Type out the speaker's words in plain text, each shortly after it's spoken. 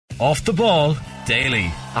Off the Ball Daily.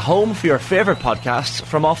 A home for your favourite podcasts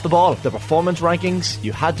from Off the Ball. The performance rankings,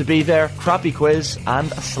 You Had to Be There, crappy quiz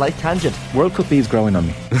and a slight tangent. World Cup B's growing on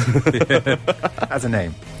me. As a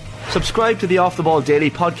name. Subscribe to the Off the Ball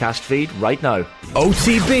Daily podcast feed right now.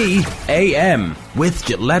 OTB AM with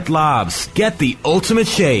Gillette Labs. Get the ultimate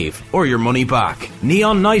shave or your money back.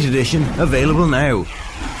 Neon Night Edition available now.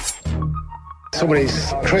 Some of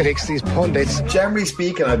these critics, these pundits. Generally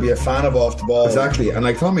speaking, I'd be a fan of Off the Ball. Exactly, and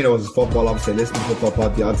like Tommy knows football, obviously I listen to football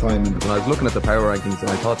pod the odd time. And when I was looking at the power rankings, and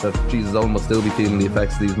I thought that Jesus Owen must still be feeling the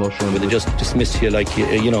effects of these mushrooms. But they just dismiss you like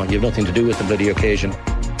you know, you have nothing to do with the bloody occasion.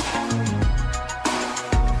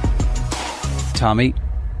 Tommy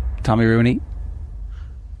Rooney.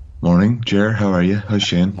 Morning, Ger. How are you? How's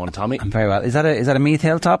Shane? Morning, Tommy. I'm very well. Is that a Meath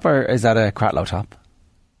Hill top or is that a Cratloe top?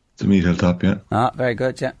 It's a Meath Hill top, yeah. Ah, very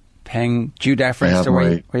good, yeah. Paying due deference to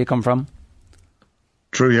where you come from.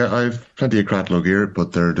 True, yeah. I've plenty of Cratloe gear,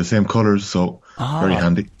 but they're the same colours, so very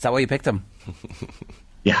handy. Is that why you picked them?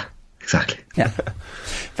 Yeah, exactly. Yeah.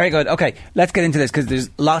 Very good. Okay, let's get into this because there's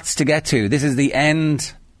lots to get to. This is the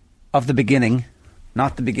end of the beginning,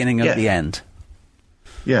 not the beginning of the end.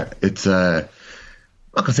 Yeah, it's I'm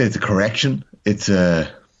not gonna say it's a correction. It's a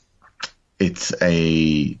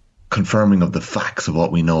confirming of the facts of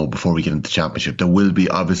what we know before we get into Championship. There will be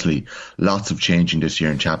obviously lots of changing this year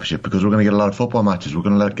in Championship because we're going to get a lot of football matches. We're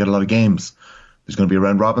going to get a lot of games. There's going to be a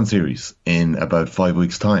round robin series in about 5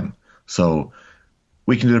 weeks' time. So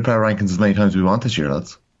we can do the power rankings as many times as we want this year,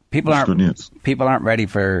 lads. People aren't ready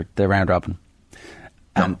for the round robin.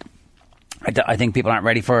 And I think people aren't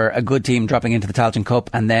ready for a good team dropping into the Tailteann Cup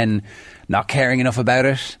and then not caring enough about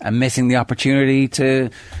it and missing the opportunity to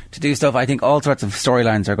do stuff. I think all sorts of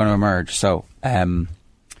storylines are going to emerge. So I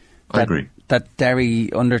agree. That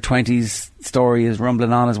Derry under-20s story is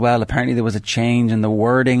rumbling on as well. Apparently there was a change in the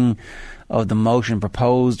wording of the motion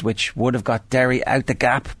proposed, which would have got Derry out the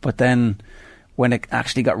gap, but then when it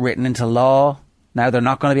actually got written into law, now they're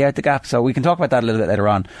not going to be out the gap. So we can talk about that a little bit later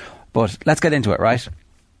on. But let's get into it, right?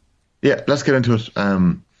 Yeah, let's get into it.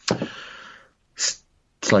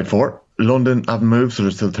 Slide 4. London haven't moved, so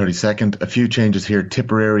they're still 32nd. A few changes here.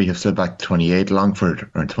 Tipperary have slid back to 28. Longford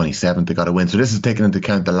are in 27th. They got a win. So this is taking into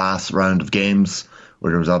account the last round of games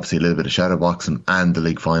where there was obviously a little bit of shadow boxing and the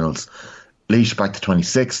league finals. Laois back to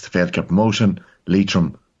 26th. Failed to get promotion.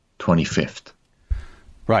 Leitrim 25th.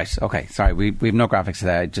 Right, okay, sorry, we have no graphics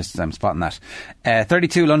today, I'm spotting that.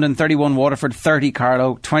 32 London, 31 Waterford, 30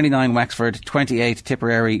 Carlow, 29 Wexford, 28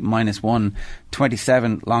 Tipperary, -1,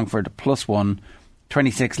 27 Longford, +1,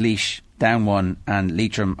 26 Laois, down 1, and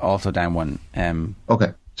Leitrim also down 1.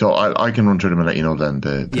 Okay, so I can run through them and let you know then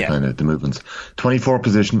the kind of the movements. 24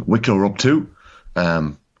 position, Wicklow are up 2,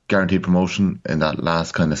 guaranteed promotion in that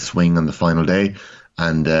last kind of swing on the final day,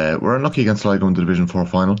 and we're unlucky against Sligo in the Division 4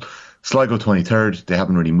 final. Sligo 23rd, they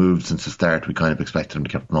haven't really moved since the start. We kind of expected them to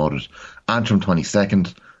get promoted. Antrim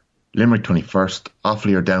 22nd, Limerick 21st,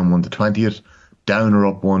 Offaly are down 1 to 20th, Down are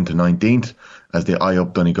up 1 to 19th as they eye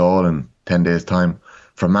up Donegal in 10 days' time.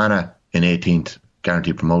 Fermanagh in 18th,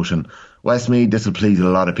 guaranteed promotion. Westmeath, this will please a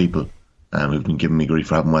lot of people who've been giving me grief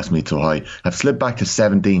for having Westmeath so high, have slipped back to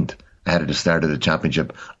 17th ahead of the start of the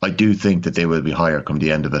Championship. I do think that they will be higher come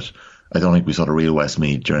the end of it. I don't think we saw the real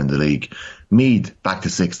Westmeath during the league. Meath back to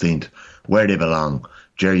 16th, where they belong.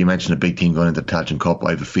 Jerry, you mentioned a big team going into the Tailteann Cup. I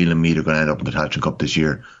have a feeling Meath are going to end up in the Tailteann Cup this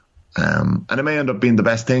year. And it may end up being the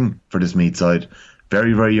best thing for this Meath side.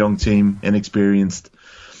 Very, very young team, inexperienced.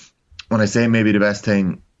 When I say maybe the best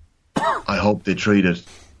thing, I hope they treat it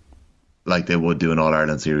like they would do an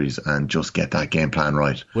All-Ireland series and just get that game plan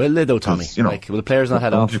right. Will they though, Tommy? You know, will the players not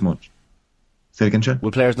head off? Say it again, Sean?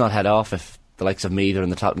 Will players not head off if the likes of Meath are in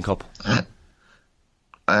the Tailteann Cup?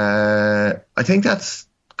 I think that's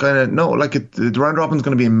kind of the round robin's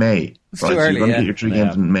going to be in May. It's too early, you're going to get your 3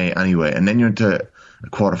 games in May anyway, and then you're into a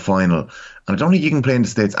quarter final. And I don't think you can play in the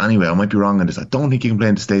States anyway. I might be wrong on this. I don't think you can play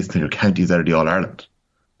in the States until your county's out of the All-Ireland,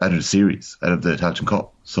 out of the series, out of the Tailteann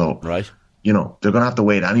Cup. So, right, they're going to have to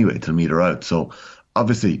wait anyway till Meath are out. So,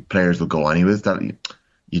 obviously, players will go anyways.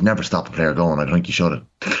 You'd never stop a player going. I don't think you should at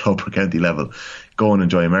the club or county level. Go and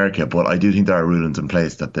enjoy America. But I do think there are rulings in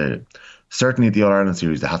place that they're certainly at the All-Ireland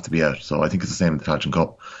series they have to be out. So I think it's the same at the Tailteann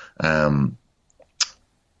Cup.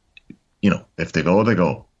 If they go, they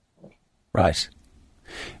go. Right.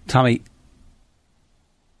 Tommy,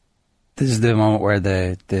 this is the moment where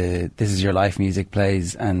the This Is Your Life music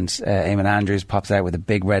plays and Eamon Andrews pops out with a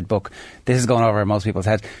big red book. This is going over most people's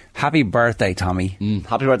heads. Happy birthday, Tommy.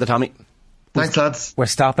 Happy birthday, Tommy. Thanks, lads. We're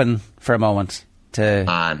stopping for a moment to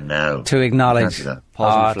acknowledge.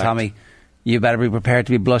 Tommy, you better be prepared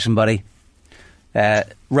to be blushing, buddy.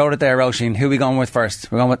 Wrote it there, Roisin. Who are we going with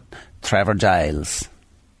first? We're going with Trevor Giles.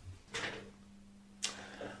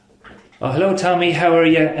 Oh, hello, Tommy. How are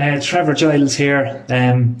you? Trevor Giles here.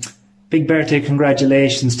 Big birthday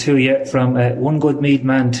congratulations to you from one good Meath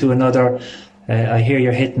man to another. I hear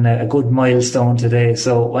you're hitting a good milestone today,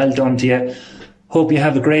 so well done to you. Hope you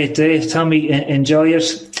have a great day. Tommy, enjoy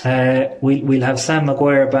it. We'll have Sam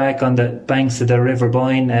Maguire back on the banks of the River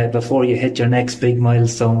Boyne before you hit your next big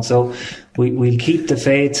milestone. So we'll keep the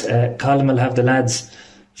faith. Colin will have the lads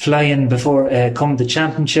flying before come the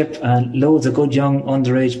championship, and loads of good young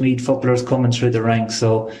underage Meath footballers coming through the ranks.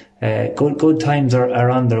 So good times are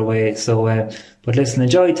on their way. So but listen,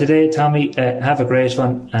 enjoy today, Tommy. Have a great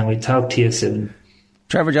one, and we'll talk to you soon.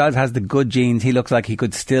 Trevor Giles has the good genes. He looks like he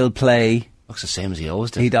could still play. Looks the same as he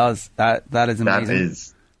always did. He does. That is amazing.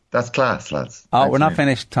 That's class, lads. Oh, we're not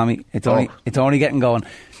finished, Tommy. It's only getting going.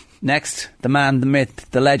 Next, the man, the myth,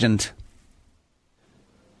 the legend.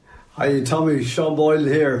 Hi, Tommy. Sean Boyle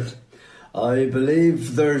here. I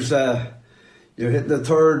believe you're hitting the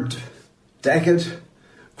third decade.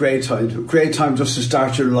 Great time just to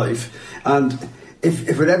start your life. And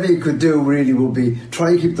if whatever you could do really would be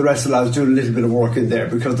try and keep the rest of the lads doing a little bit of work in there,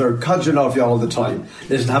 because they're codging off you all the time.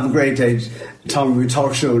 Listen, have a great day, Tommy. We'll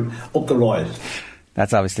talk soon. Up the Royal.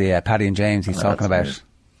 That's obviously Paddy and James he's talking about.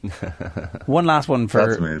 One last one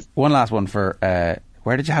for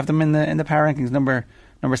where did you have them in the power rankings? Number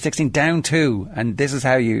 16, down 2, and this is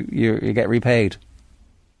how you get repaid.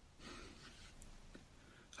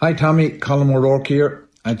 Hi Tommy, Colin O'Rourke here.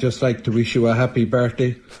 I'd just like to wish you a happy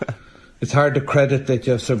birthday. It's hard to credit that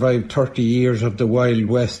you've survived 30 years of the wild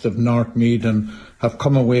west of North Meath and have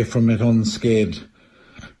come away from it unscathed.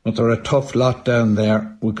 But they're a tough lot down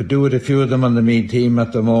there. We could do with a few of them on the Meath team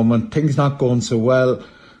at the moment. Things not going so well,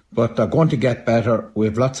 but they're going to get better. We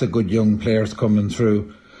have lots of good young players coming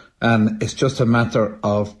through, and it's just a matter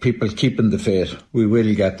of people keeping the faith. We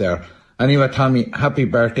will get there. Anyway, Tommy, happy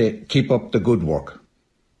birthday. Keep up the good work.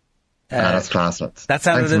 That's class. That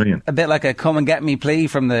sounded a bit like a come and get me plea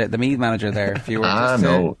from the Meath manager there. If you were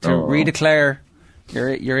to redeclare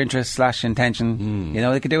your interest / intention,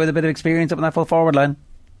 they could do with a bit of experience up on that full forward line.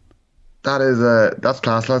 That's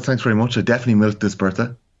class, lads. Thanks very much. I definitely milked this birthday,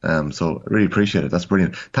 so I really appreciate it. That's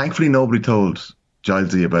brilliant. Thankfully, nobody told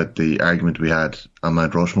Gilesy about the argument we had on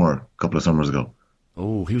Mount Rushmore a couple of summers ago.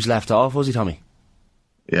 Oh, he was left off, was he, Tommy?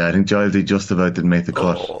 Yeah, I think Gilesy just about didn't make the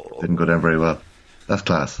cut. Didn't go down very well. That's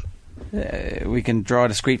class. We can draw a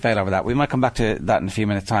discreet veil over that. We might come back to that in a few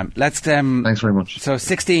minutes' time. Thanks very much. So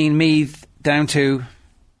 16, Meath, down 2.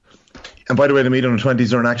 And by the way, the Meath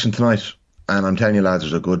under-20s are in action tonight. And I'm telling you, lads,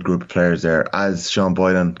 there's a good group of players there. As Sean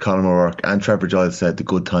Boylan, Colin O'Rourke and Trevor Giles said, the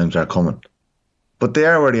good times are coming. But they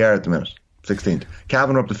are where they are at the minute, 16th.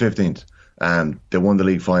 Cavan are up to 15th. They won the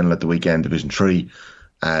league final at the weekend, Division 3.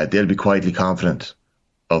 They'll be quietly confident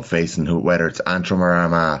of facing whether it's Antrim or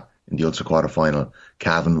Armagh in the Ulster quarter-final.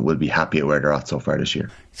 Cavan will be happy at where they're at so far this year.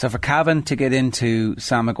 So for Cavan to get into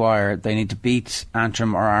Sam Maguire, they need to beat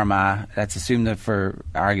Antrim or Armagh. Let's assume that for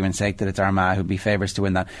argument's sake that it's Armagh who'd be favourites to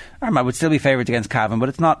win that. Armagh would still be favourites against Cavan, but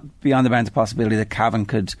it's not beyond the bounds of possibility that Cavan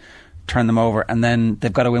could turn them over, and then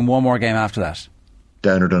they've got to win one more game after that.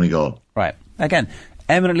 Down or Donegal. Right. Again,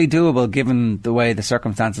 eminently doable given the way the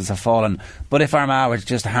circumstances have fallen. But if Armagh were to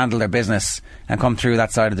just handle their business and come through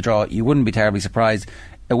that side of the draw, you wouldn't be terribly surprised.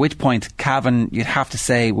 At which point, Cavan, you'd have to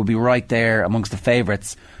say, would be right there amongst the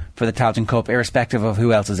favourites for the Tailteann Cup, irrespective of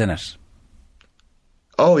who else is in it.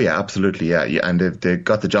 Oh, yeah, absolutely, yeah. And they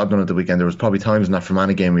got the job done at the weekend. There was probably times in that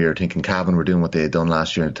Fermanagh game where you were thinking Cavan were doing what they had done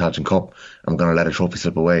last year in the Tailteann Cup. I'm going to let a trophy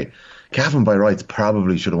slip away. Cavan, by rights,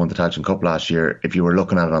 probably should have won the Tailteann Cup last year if you were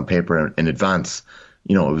looking at it on paper in advance.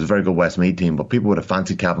 It was a very good Westmeath team, but people would have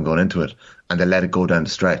fancied Cavan going into it, and they let it go down the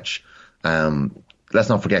stretch. Let's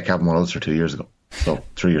not forget Cavan won Ulster 2 years ago. So,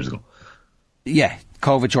 3 years ago. Yeah,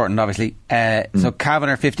 COVID shortened, obviously. So, Cavan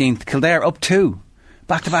are 15th. Kildare up 2.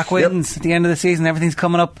 Back-to-back wins at the end of the season. Everything's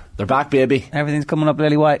coming up. They're back, baby. Everything's coming up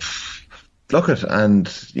really white. Look at, and,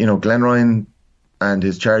 Glenn Ryan and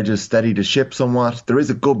his charges steadied the ship somewhat. There is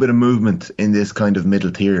a good bit of movement in this kind of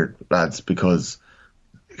middle tier, lads, because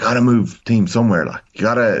you got to move teams somewhere. Like, you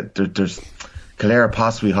got to, there's Kildare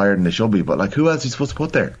possibly higher than they should be, but, like, who else are you supposed to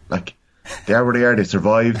put there? Like, they are where they are. They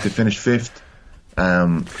survived. They finished 5th.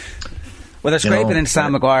 Well, they're scraping into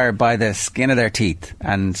Sam Maguire by the skin of their teeth.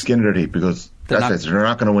 Because they're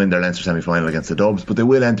not going to win their Leinster semi-final against the Dubs, but they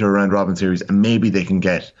will enter a round-robin series, and maybe they can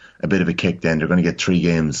get a bit of a kick then. They're going to get 3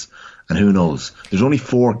 games, and who knows? There's only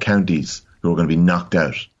 4 counties who are going to be knocked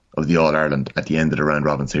out of the All-Ireland at the end of the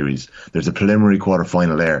round-robin series. There's a preliminary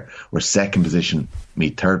quarter-final there where second position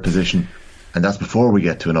meet third position. And that's before we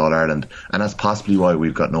get to an All-Ireland. And that's possibly why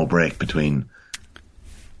we've got no break between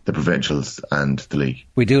the provincials and the league.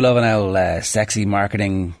 We do love an old sexy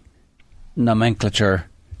marketing nomenclature.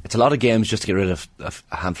 It's a lot of games just to get rid of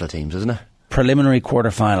a handful of teams, isn't it? Preliminary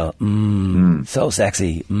quarter-final. So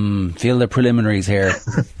sexy. Feel the preliminaries here.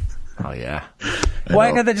 Oh, yeah.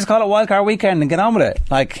 Why can't they just call it Wildcard Weekend and get on with it?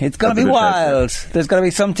 Like, it's going to be wild. There's going to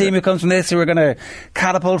be some team who comes from this who are going to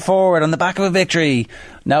catapult forward on the back of a victory.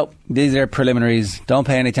 No, these are preliminaries. Don't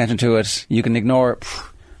pay any attention to it. You can ignore it.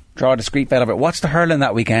 Draw a discreet veil over it. Watch the hurling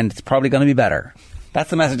that weekend. It's probably going to be better. That's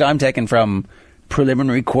the message I'm taking from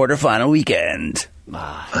preliminary quarter-final weekend.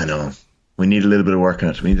 I know. We need a little bit of work on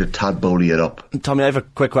it. We need to Todd Bowley it up. Tommy, I have a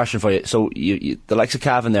quick question for you. So, the likes of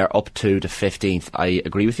Cavan there up to the 15th. I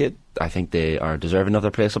agree with you. I think they are deserving of their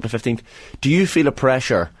place up to 15th. Do you feel a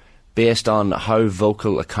pressure based on how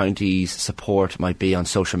vocal a county's support might be on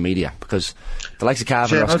social media? Because the likes of Cavan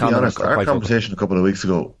Shane, and I'll be honest, are our quite conversation vocal. a couple of weeks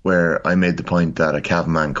ago where I made the point that a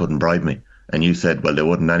Cavan man couldn't bribe me, and you said, well, they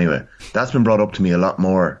wouldn't anyway. That's been brought up to me a lot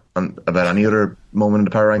more about any other moment in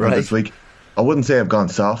the power rankings this week. I wouldn't say I've gone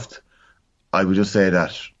soft. I would just say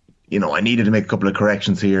that, I needed to make a couple of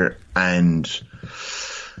corrections here, and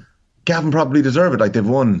Cavan probably deserve it. Like, they've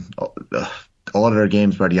won all of their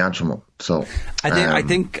games by the Antrim. So I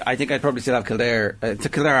think I'd probably still have Kildare.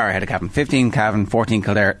 Kildare are ahead of Cavan. 15 Cavan, 14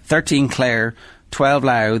 Kildare, 13 Clare, 12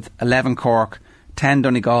 Louth, 11 Cork, 10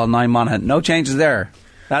 Donegal, 9 Monaghan. No changes there.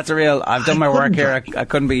 That's a real. I've done my work here. I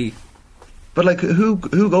couldn't be. But like, who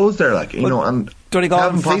goes there? Like, and Donegal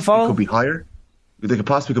Cavan free fall could be higher. They could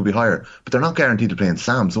possibly be higher, but they're not guaranteed to play in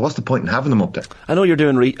Sam. So what's the point in having them up there? I know you're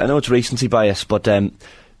doing. I know it's recency bias, but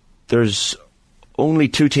there's only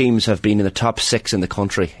 2 teams have been in the top 6 in the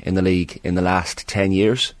country in the league in the last 10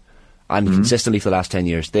 years, and consistently for the last 10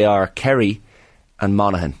 years. They are Kerry and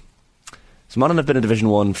Monaghan. So Monaghan have been in Division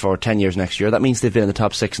 1 for 10 years next year. That means they've been in the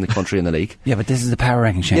top 6 in the country in the league. Yeah, but this is the power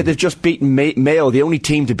ranking, Shane. Yeah, they've just beaten Mayo, the only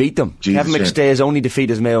team to beat them. Kevin McStay's only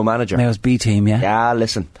defeat as Mayo manager. Mayo's B team, yeah. Yeah,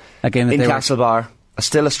 listen. That game in Castlebar,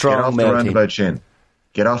 still a strong Mayo team. Get off the roundabout, Shane.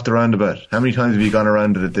 Get off the roundabout. How many times have you gone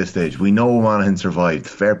around it at this stage? We know Monaghan survived.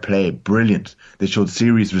 Fair play. Brilliant. They showed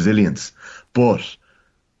serious resilience. But,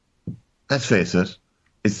 let's face it,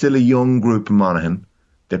 it's still a young group in Monaghan.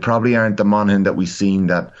 They probably aren't the Monaghan that we've seen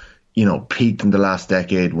that, peaked in the last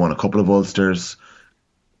decade, won a couple of Ulsters,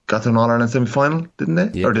 got to an All-Ireland semi-final, didn't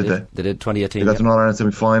they? Yeah, or did they? They did, 2018. They got to an All-Ireland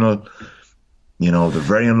semi-final. They're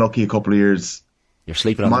very unlucky a couple of years. You're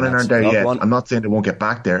sleeping on Monaghan them. aren't there yet. I'm not saying they won't get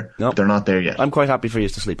back there, but they're not there yet. I'm quite happy for you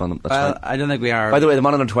to sleep on them. That's fine. I don't think we are. By the way, the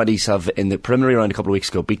Monaghan 20s have, in the preliminary round a couple of weeks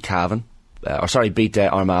ago, beat Cavan. Beat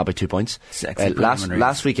Armagh by 2 points.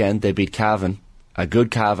 Last weekend, they beat Cavan, a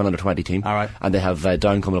good Cavan under 20 team. All right. And they have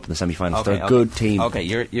Down coming up in the semi-finals. Okay, they're a good team. Okay,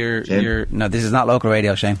 you're no, this is not local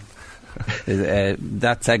radio, Shane.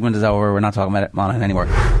 That segment is over. We're not talking about Monaghan anymore.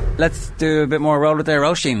 Let's do a bit more roll with their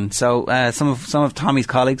Roisin. So some of Tommy's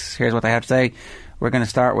colleagues, here's what they have to say. We're going to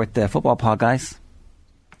start with the football pod, guys.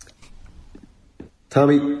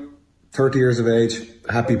 Tommy, 30 years of age,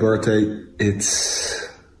 happy birthday. It's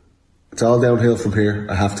all downhill from here,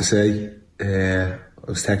 I have to say. I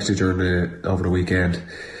was texted over the weekend.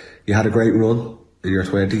 You had a great run in your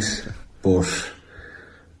 20s, but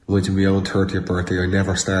with my own 30th birthday, I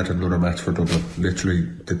never started another match for Dublin. Literally,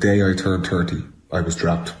 the day I turned 30, I was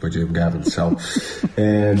dropped by Jim Gavin. So,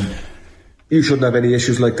 you shouldn't have any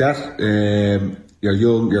issues like that. You're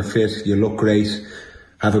young, you're fit, you look great.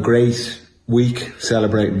 Have a great week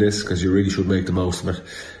celebrating this, because you really should make the most of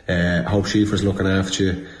it. Hope Schiefer's looking after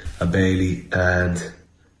you, and Bailey, and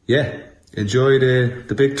yeah, enjoy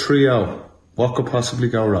the big trio. What could possibly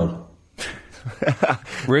go wrong?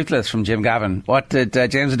 Ruthless from Jim Gavin. What did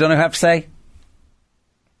James O'Donoghue have to say?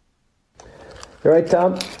 All right,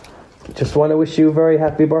 Tom. Just want to wish you a very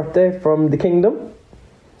happy birthday from the kingdom.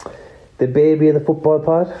 The baby of the football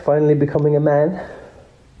pod, finally becoming a man.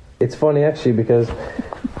 It's funny actually, because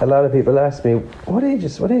a lot of people ask me, what age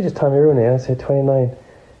is Tommy Rooney? And I say 29,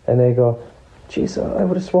 and they go, geez, I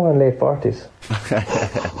would have sworn late 40s.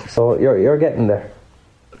 So you're getting there.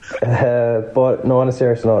 But no, on a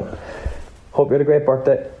serious note, hope you had a great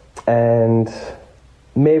birthday, and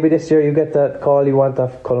maybe this year you get that call you want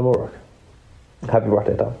off Colm O'Rourke. Happy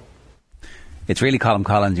birthday, Tom. It's really Colm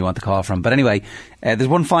Collins you want the call from. But anyway, there's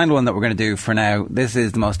one final one that we're going to do for now. This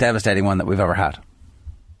is the most devastating one that we've ever had.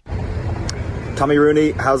 Tommy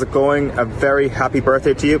Rooney, how's it going? A very happy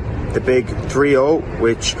birthday to you. the big 3-0,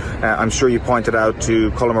 which I'm sure you pointed out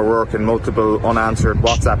to Colm O'Rourke in multiple unanswered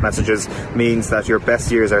WhatsApp messages, means that your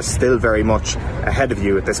best years are still very much ahead of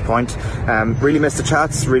you at this point. Really miss the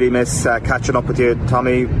chats, really miss catching up with you,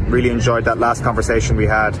 Tommy. Really enjoyed that last conversation we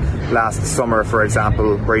had last summer, for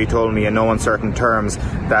example, where you told me in no uncertain terms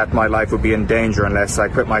that my life would be in danger unless I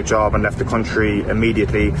quit my job and left the country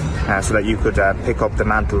immediately, so that you could pick up the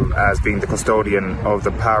mantle as being the custodian of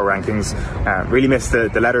the power rankings. Really miss the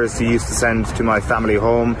letters you used to send to my family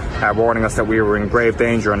home, warning us that we were in grave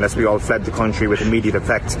danger unless we all fled the country with immediate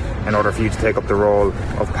effect in order for you to take up the role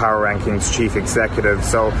of power rankings chief executive.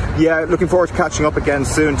 So yeah, looking forward to catching up again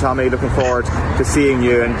soon, Tommy. Looking forward to seeing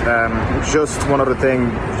you. And just one other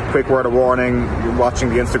thing, quick word of warning, you're watching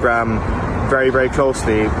the Instagram very, very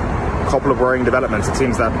closely. Couple of worrying developments. It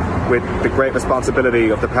seems that with the great responsibility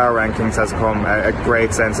of the power rankings has come a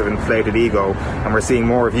great sense of inflated ego, and we're seeing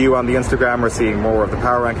more of you on the Instagram, we're seeing more of the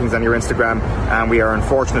power rankings on your Instagram, and we are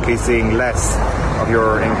unfortunately seeing less of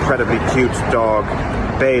your incredibly cute dog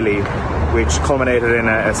Bailey, which culminated in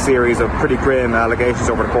a series of pretty grim allegations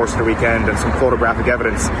over the course of the weekend and some photographic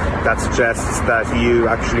evidence that suggests that you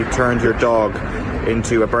actually turned your dog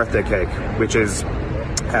into a birthday cake, which is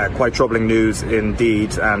quite troubling news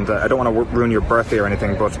indeed. And I don't want to ruin your birthday or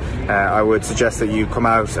anything, but I would suggest that you come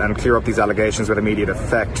out and clear up these allegations with immediate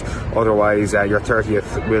effect. Otherwise, your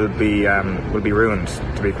 30th will be ruined,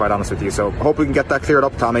 to be quite honest with you. So hope we can get that cleared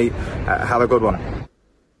up, Tommy. Have a good one.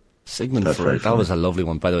 Sigmund Freud, that was a lovely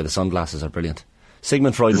one. By the way, the sunglasses are brilliant.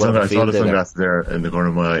 Sigmund Freud, I saw the sunglasses there in the corner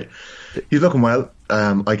of my eye. He's looking well.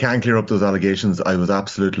 I can clear up those allegations. I was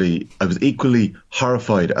equally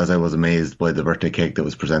horrified as I was amazed by the birthday cake that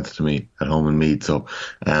was presented to me at home in Meath. So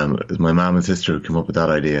it was my mum and sister who came up with that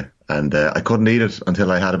idea, and I couldn't eat it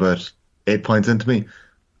until I had about 8 pints into me.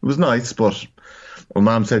 It was nice, but when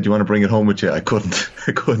Mum said, "Do you want to bring it home with you?" I couldn't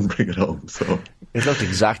bring it home. So it looked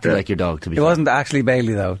exactly like your dog. To be fair, it wasn't actually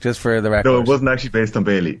Bailey, though. Just for the record, no, it wasn't actually based on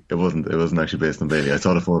Bailey. It wasn't actually based on Bailey. I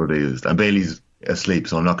saw the photo they used, and Bailey's asleep,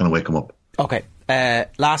 so I'm not going to wake him up. Okay,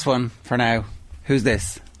 last one for now. Who's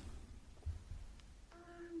this?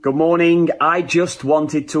 Good morning. I just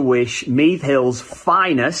wanted to wish Meath Hill's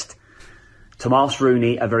finest, Tomas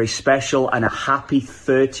Rooney, a very special and a happy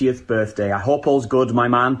 30th birthday. I hope all's good, my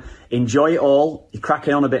man. Enjoy it all. You're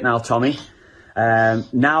cracking on a bit now, Tommy.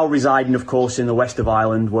 Now residing, of course, in the west of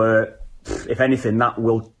Ireland, where, if anything, that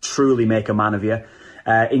will truly make a man of you.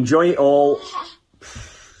 Enjoy it all.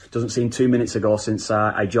 Doesn't seem 2 minutes ago since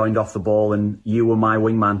I joined off the ball and you were my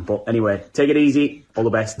wingman. But anyway, take it easy. All the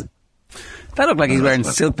best. That looked like he's wearing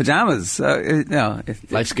silk pyjamas.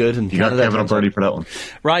 Life's good. And you got Kevin up Birdie for that one.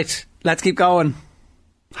 Right, let's keep going.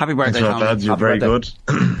 Happy birthday, Tom. Lads, you're very good.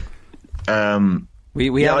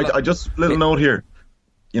 I just little note here.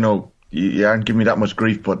 You know, you aren't giving me that much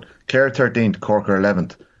grief, but Clare 13th, Cork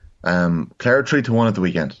 11th. Clare 3-1 at the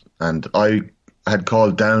weekend, and I had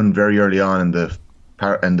called down very early on in the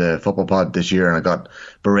football pod this year, and I got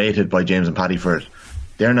berated by James and Paddy for it.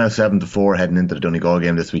 They're now 7-4 heading into the Donegal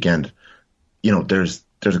game this weekend. You know, there's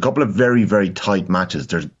a couple of very, very tight matches.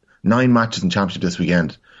 There's 9 matches in Championship this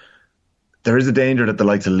weekend. There is a danger that the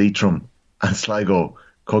likes of Leitrim and Sligo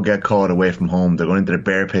could get caught away from home. They're going into the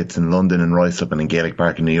Bear Pits in London and Ruislip and in Gaelic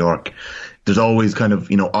Park in New York. There's always kind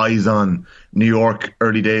of, eyes on New York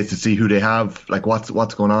early days to see who they have, like what's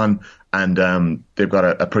going on. And they've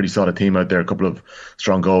got a pretty solid team out there, a couple of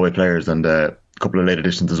strong Galway players and a couple of late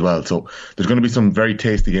additions as well. So there's going to be some very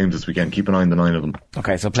tasty games this weekend. Keep an eye on the 9 of them.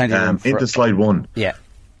 Okay, so plenty of them. Into slide 1. Yeah.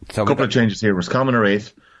 So a couple of changes here. Roscommon are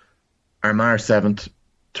 8th, Armagh 7th,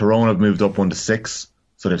 Tyrone have moved up 1 to 6,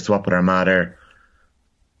 so they've swapped with Armagh there.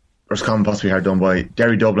 Roscommon possibly hard done by.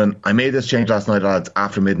 Derry Dublin, I made this change last night, lads,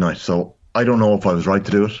 after midnight, so I don't know if I was right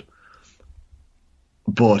to do it,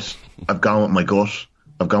 but I've gone with my gut.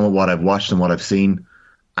 I've gone with what I've watched and what I've seen,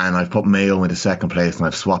 and I've put Mayo into second place, and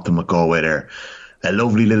I've swapped them with Galway there. A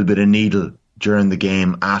lovely little bit of needle during the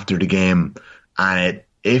game, after the game, and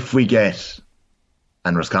if we get,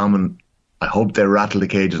 and Roscommon, I hope they rattle the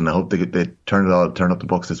cages, and I hope they turn up the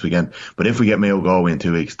bucks this weekend, but if we get Mayo Galway in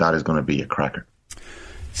 2 weeks, that is going to be a cracker.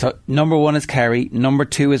 So number 1 is Kerry, number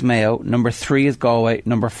 2 is Mayo, number 3 is Galway,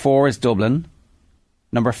 number 4 is Dublin,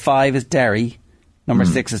 number 5 is Derry, number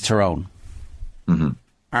 6 is Tyrone. Mm-hmm.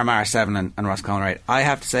 Armagh 7 and Roscommon 8. I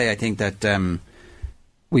have to say, I think that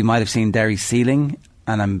we might have seen Derry's ceiling,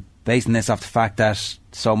 and I'm basing this off the fact that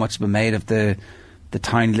so much has been made of the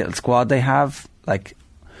tiny little squad they have. Like,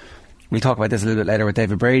 we'll talk about this a little bit later with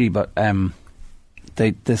David Brady, but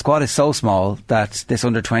the squad is so small that this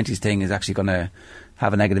under-20s thing is actually going to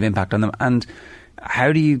have a negative impact on them. And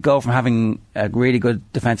how do you go from having a really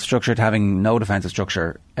good defensive structure to having no defensive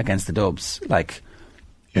structure against the Dubs? There's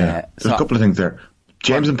a couple of things there.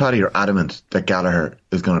 James and Paddy are adamant that Gallagher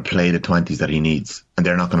is going to play the 20s that he needs, and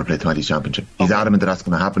they're not going to play the 20s championship. He's adamant that that's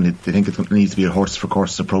going to happen. They think it needs to be a horse for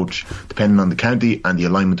course approach, depending on the county and the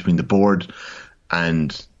alignment between the board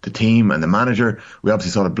and the team and the manager. We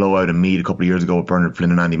obviously saw the blowout in Meath a couple of years ago with Bernard Flynn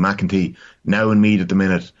and Andy McEntee. Now in Meath at the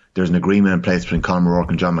minute, there's an agreement in place between Colin O'Rourke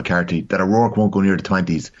and John McCarthy that O'Rourke won't go near the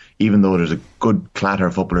 20s, even though there's a good clatter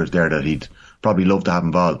of footballers there that he'd probably love to have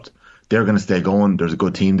involved. They're going to stay going. There's a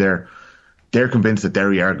good team there. They're convinced that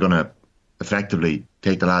Derry are going to effectively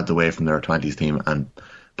take the lads away from their 20s team and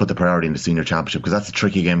put the priority in the senior championship, because that's a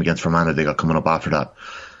tricky game against Fermanagh they got coming up after that.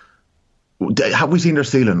 Have we seen their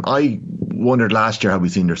ceiling? I wondered last year, have we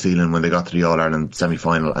seen their ceiling when they got to the All-Ireland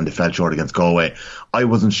semi-final and they fell short against Galway. I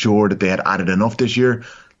wasn't sure that they had added enough this year.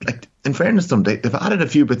 In fairness to them, they've added a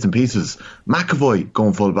few bits and pieces. McAvoy,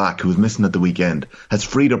 going full back, who was missing at the weekend, has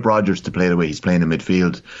freed up Rodgers to play the way he's playing in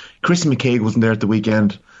midfield. Chris McCaig wasn't there at the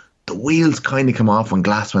weekend. The wheels kind of come off when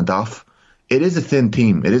Glass went off. It is a thin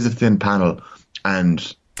team. It is a thin panel. And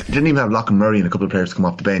they didn't even have Lachlan Murray and a couple of players come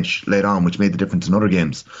off the bench late on, which made the difference in other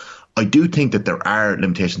games. I do think that there are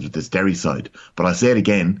limitations with this Derry side. But I'll say it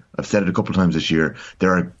again. I've said it a couple of times this year.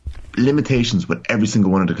 There are limitations with every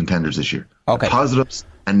single one of the contenders this year. Okay. Positives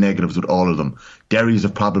and negatives with all of them. Derry's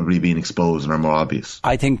have probably been exposed and are more obvious.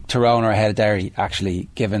 I think Tyrone are ahead of Derry, actually,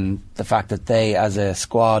 given the fact that they, as a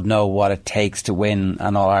squad, know what it takes to win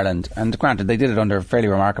an All-Ireland. And granted, they did it under fairly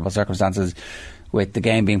remarkable circumstances, with the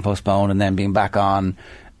game being postponed and then being back on,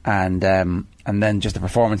 and then just the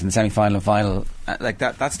performance in the semi-final and final. Like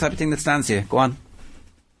that's the type of thing that stands you. Go on.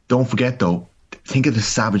 Don't forget, though, think of the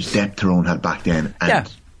savage depth Tyrone had back then. And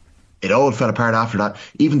it all fell apart after that.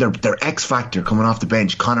 Even their X factor coming off the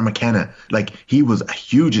bench, Conor McKenna, he was a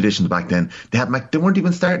huge addition back then. They weren't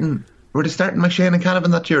even starting. Were they starting McShane and Canavan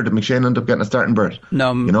that year? Did McShane end up getting a starting berth?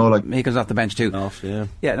 No, he comes off the bench too. Yeah,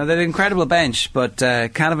 they had an incredible bench, but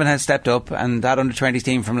Canavan has stepped up, and that under-20s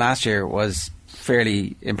team from last year was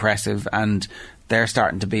fairly impressive, and they're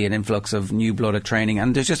starting to be an influx of new blood at training,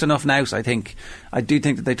 and there's just enough nous. I do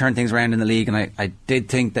think that they turned things around in the league, and I did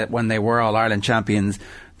think that when they were All-Ireland champions,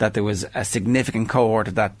 that there was a significant cohort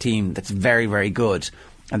of that team that's very, very good,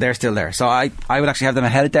 and they're still there. So I would actually have them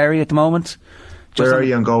ahead of Derry at the moment. Where are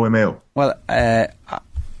you on Galway Mayo? Well,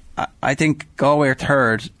 I think Galway are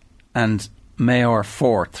third and Mayo are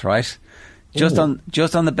fourth, right? Just on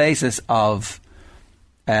the basis of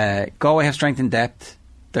Galway have strength and depth.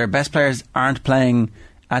 Their best players aren't playing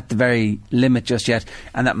at the very limit just yet,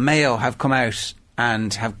 and that Mayo have come out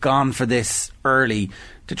and have gone for this early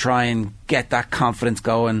to try and get that confidence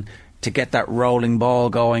going, to get that rolling ball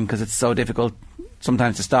going, because it's so difficult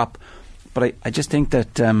sometimes to stop. But I just think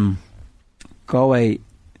that Galway,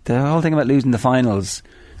 the whole thing about losing the finals,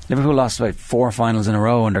 Liverpool lost about 4 finals in a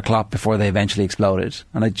row under Klopp before they eventually exploded,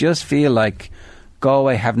 and I just feel like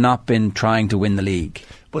Galway have not been trying to win the league,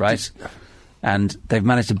 right? And they've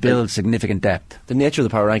managed to build significant depth. The nature of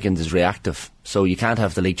the power rankings is reactive, so you can't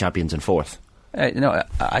have the league champions in fourth. I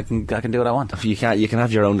can do what I want. You can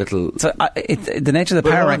have your own little. So the nature of the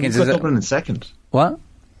power rankings is you've got Dublin in second. What?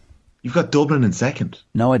 You've got Dublin in second.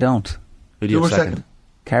 No, I don't. Who do you have second?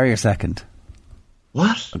 Kerry are second.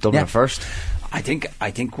 What? Dublin first. I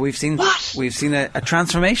think we've seen a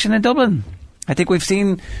transformation in Dublin. I think we've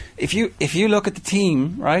seen, if you look at the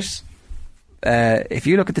team, right? If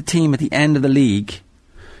you look at the team at the end of the league,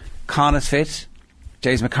 Con is fit,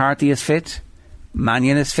 James McCarthy is fit,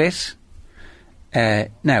 Mannion is fit.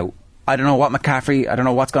 Now, I don't know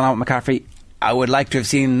what's going on with McCaffrey. I would like to have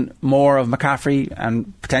seen more of McCaffrey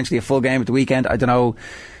and potentially a full game at the weekend. I don't know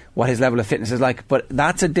what his level of fitness is like, but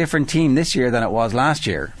that's a different team this year than it was last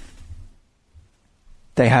year.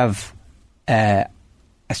 They have a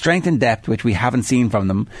strength and depth which we haven't seen from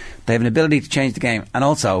them. They have an ability to change the game, and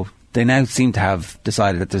also they now seem to have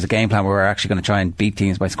decided that there's a game plan where we're actually going to try and beat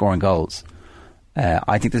teams by scoring goals.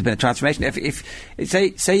 I think there's been a transformation. If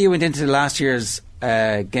say you went into last year's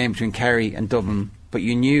game between Kerry and Dublin, but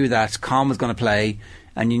you knew that Con was going to play,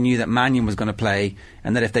 and you knew that Mannion was going to play,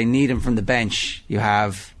 and that if they need him from the bench, you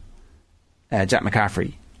have Jack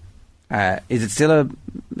McCaffrey. Is it still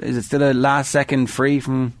a last second free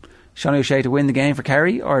from Sean O'Shea to win the game for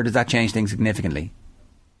Kerry, or does that change things significantly?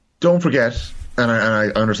 Don't forget, and I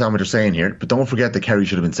understand what you're saying here, but don't forget that Kerry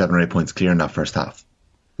should have been 7 or 8 points clear in that first half.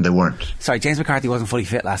 They weren't. Sorry, James McCarthy wasn't fully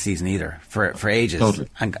fit last season either for ages. Totally.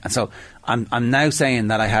 And so I'm now saying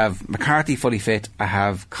that I have McCarthy fully fit. I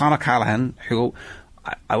have Conor Callaghan, who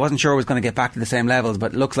I wasn't sure was going to get back to the same levels,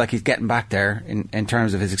 but looks like he's getting back there in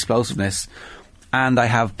terms of his explosiveness. and I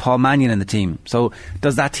have Paul Mannion in the team. So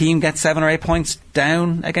does that team get 7 or 8 points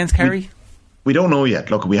down against Kerry? We don't know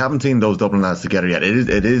yet. Look, we haven't seen those Dublin lads together yet.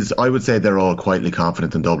 It is. I would say they're all quietly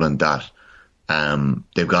confident in Dublin that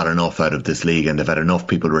they've got enough out of this league and they've had enough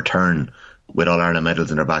people return with All-Ireland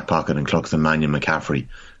medals in their back pocket, and Cluxton, Mannion, McCaffrey,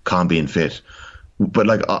 Conn being fit. But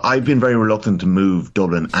like, I've been very reluctant to move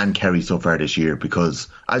Dublin and Kerry so far this year because,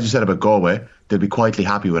 as you said about Galway, they'll be quietly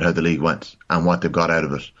happy with how the league went and what they've got out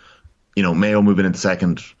of it. You know, Mayo moving into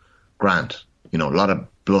second, grand. You know, a lot of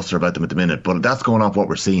bluster about them at the minute, but that's going off what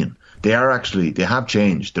we're seeing. They have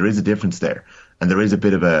changed. There is a difference there, and there is a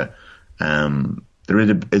bit of a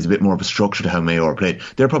is a bit more of a structure to how Mayo are played.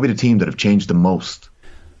 They're probably the team that have changed the most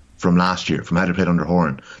from last year, from how they played under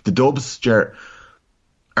Horan. The Dubs, are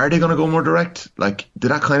they going to go more direct? Like,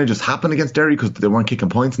 did that kind of just happen against Derry because they weren't kicking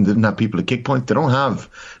points and didn't have people to kick points? They don't have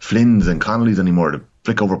Flynn's and Connolly's anymore to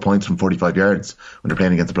flick over points from 45 yards when they're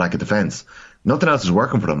playing against the Blackett defence. Nothing else is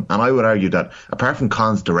working for them. And I would argue that, apart from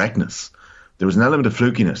Conn's directness, there was an element of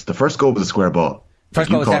flukiness. The first goal was a square ball. First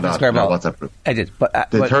goal was definitely a square ball. I did.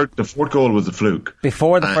 But, the fourth goal was a fluke.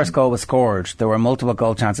 Before the first goal was scored, there were multiple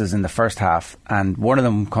goal chances in the first half, and one of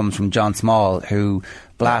them comes from John Small, who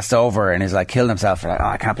blasts over and is like killing himself for like,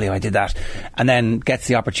 I can't believe I did that, and then gets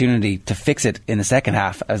the opportunity to fix it in the second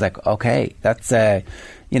half. I was like, okay, that's the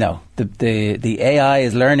AI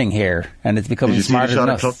is learning here, and it's becoming smarter than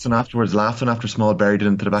us. Did you see the shot of Cluxton afterwards laughing after Small buried it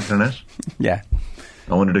into the back of the net? Yeah.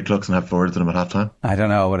 I wonder did Cluxton have forwards in him at half time? I don't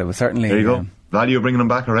know, but it was certainly... There you go. Value of bringing them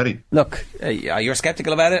back already. Look, you're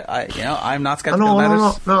sceptical about it. I'm not sceptical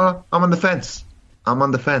about it. No, I'm on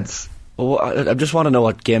the fence. Well, I just want to know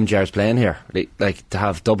what game Jar's playing here. Like, to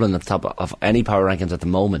have Dublin at the top of any power rankings at the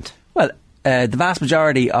moment. Well, the vast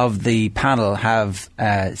majority of the panel have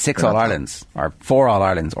 6 All-Irelands, or 4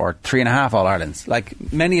 All-Irelands, or 3.5 All-Irelands.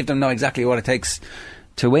 Like, many of them know exactly what it takes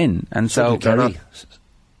to win. And so Kerry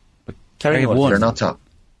won. They're not top.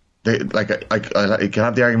 I can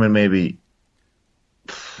have the argument maybe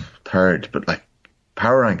third, but like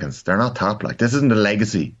power rankings, they're not top. Like, this isn't the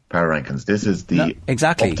legacy power rankings. This is the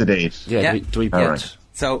exactly up to date.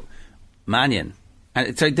 So Mannion,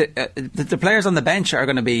 and so the players on the bench are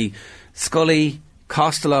going to be Scully,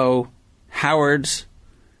 Costello, Howard,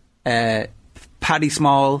 Paddy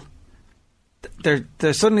Small.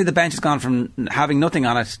 They're suddenly the bench has gone from having nothing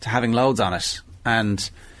on it to having loads on it, and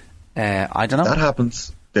I don't know. That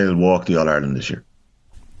happens. They'll walk the All-Ireland this year.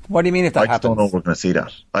 What do you mean if that happens? I don't know if we're going to see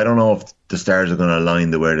that. I don't know if the stars are going to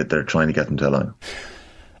align the way that they're trying to get them to align.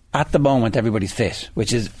 At the moment, everybody's fit,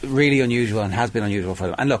 which is really unusual and has been unusual for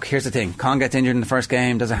them. And look, here's the thing. Conn gets injured in the first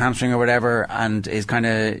game, does a hamstring or whatever, and is kind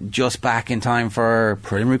of just back in time for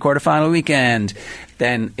preliminary quarter-final weekend.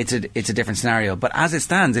 Then it's a different scenario. But as it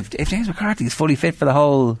stands, if James McCarthy is fully fit for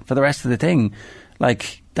the rest of the thing,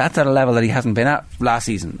 like, that's at a level that he hasn't been at last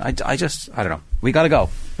season. I don't know. We got to go.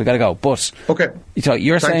 But okay. So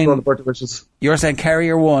you're saying Kerry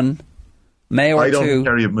are 1, Mayo are 2. I don't think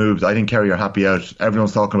Kerry have moved. I think Kerry are happy out.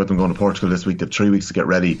 Everyone's talking about them going to Portugal this week. They have 3 weeks to get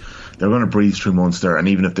ready. They're going to breeze through Munster, and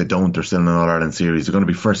even if they don't, they're still in an All-Ireland series. They're going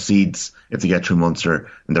to be first seeds if they get through Munster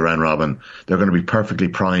in the round robin. They're going to be perfectly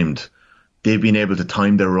primed. They've been able to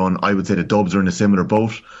time their run. I would say the Dubs are in a similar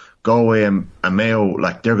boat. Galway and Mayo,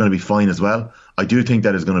 like, they're going to be fine as well. I do think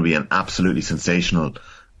that is going to be an absolutely sensational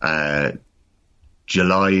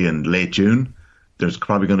July and late June. There's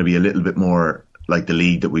probably going to be a little bit more like the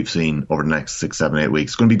league that we've seen over the next 6, 7, 8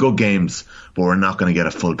 weeks. It's going to be good games, but we're not going to get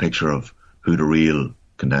a full picture of who the real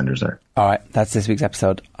contenders are. All right, that's this week's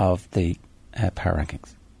episode of the Power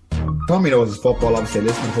Rankings. Tommy knows his football, obviously.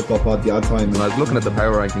 Listen to Football Pod the odd time. And I was looking at the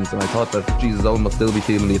power rankings and I thought that Jesus Owen must still be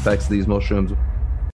feeling the effects of these mushrooms.